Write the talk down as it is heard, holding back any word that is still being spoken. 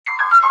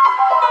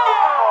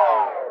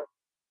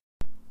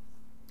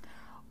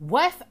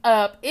What's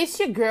up? It's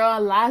your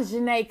girl,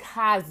 LaJanae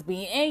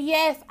Cosby. And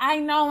yes, I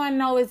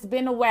know it's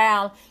been a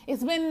while.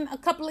 It's been a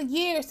couple of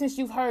years since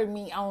you've heard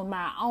me on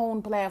my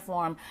own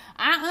platform.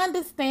 I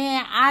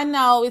understand. I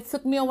know it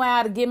took me a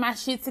while to get my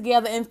shit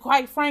together. And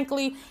quite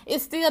frankly,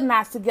 it's still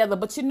not together.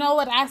 But you know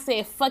what? I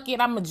said, fuck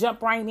it. I'm going to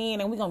jump right in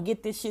and we're going to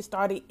get this shit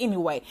started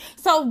anyway.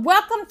 So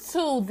welcome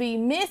to the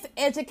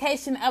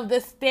Miseducation of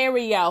the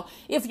Stereo.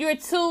 If you're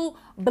too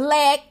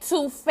black,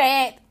 too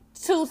fat,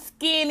 too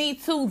skinny,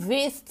 too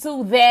this,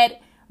 too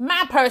that,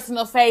 my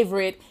personal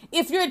favorite.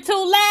 If you're too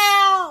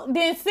loud,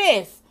 then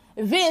sis,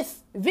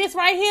 this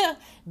right here,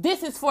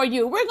 this is for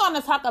you. We're going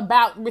to talk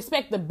about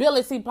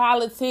respectability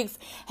politics,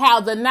 how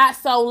the not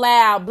so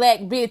loud black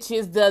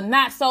bitches, the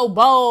not so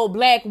bold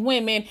black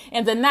women,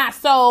 and the not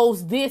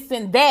so's this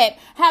and that,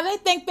 how they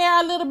think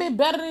they're a little bit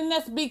better than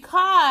us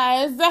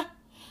because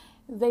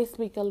they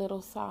speak a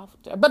little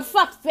softer. But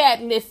fuck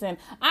that, listen.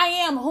 I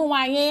am who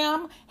I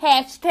am.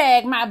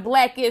 Hashtag my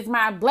black is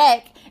my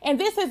black. And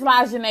this is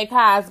LaJanae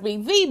Cosby,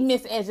 the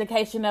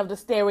Miseducation of the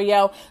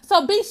Stereo.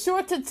 So be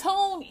sure to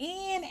tune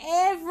in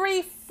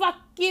every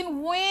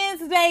fucking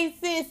Wednesday,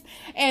 sis.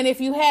 And if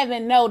you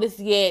haven't noticed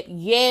yet,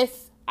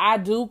 yes, I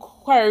do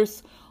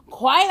curse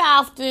quite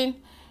often.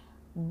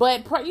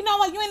 But you know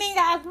what? You ain't even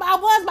got. I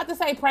was about to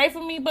say pray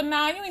for me, but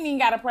nah, you ain't even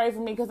got to pray for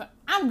me because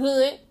I'm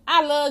good.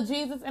 I love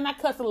Jesus and I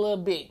cuss a little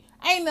bit.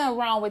 Ain't nothing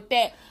wrong with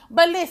that.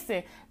 But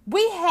listen,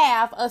 we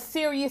have a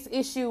serious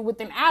issue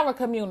within our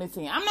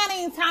community. I'm not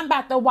even talking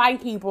about the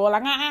white people.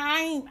 Like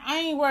I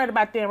ain't worried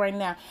about that right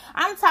now.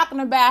 I'm talking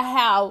about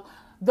how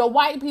the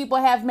white people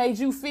have made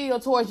you feel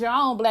towards your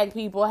own black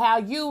people, how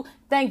you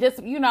think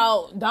just,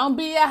 don't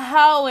be a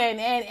hoe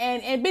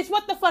and bitch,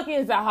 what the fuck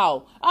is a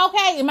hoe?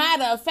 Okay,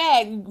 matter of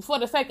fact, for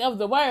the sake of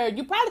the word,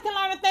 you probably can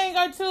learn a thing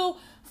or two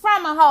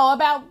from a hoe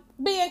about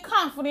being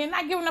confident,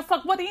 not giving a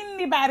fuck what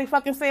anybody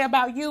fucking say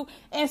about you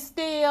and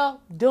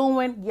still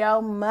doing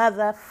your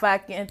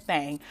motherfucking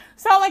thing.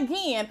 So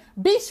again,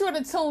 be sure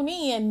to tune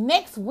in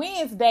next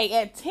Wednesday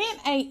at 10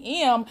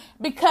 a.m.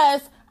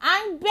 because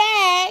I'm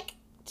back.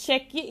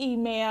 Check your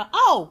email.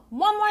 Oh,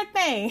 one more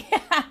thing.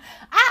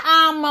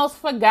 I almost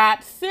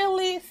forgot.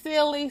 Silly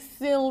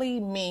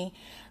me.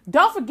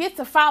 Don't forget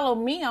to follow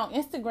me on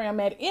Instagram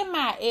at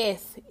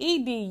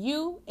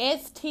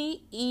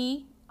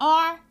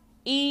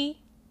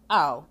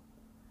MISEDUSTEREO.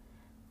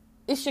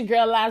 It's your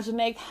girl,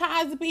 LaJanae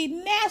Cosby,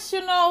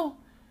 national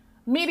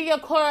media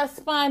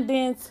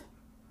correspondent.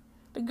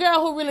 The girl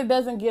who really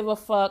doesn't give a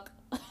fuck.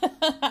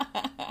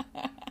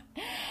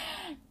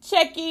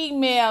 Check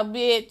email,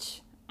 bitch.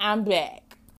 I'm back.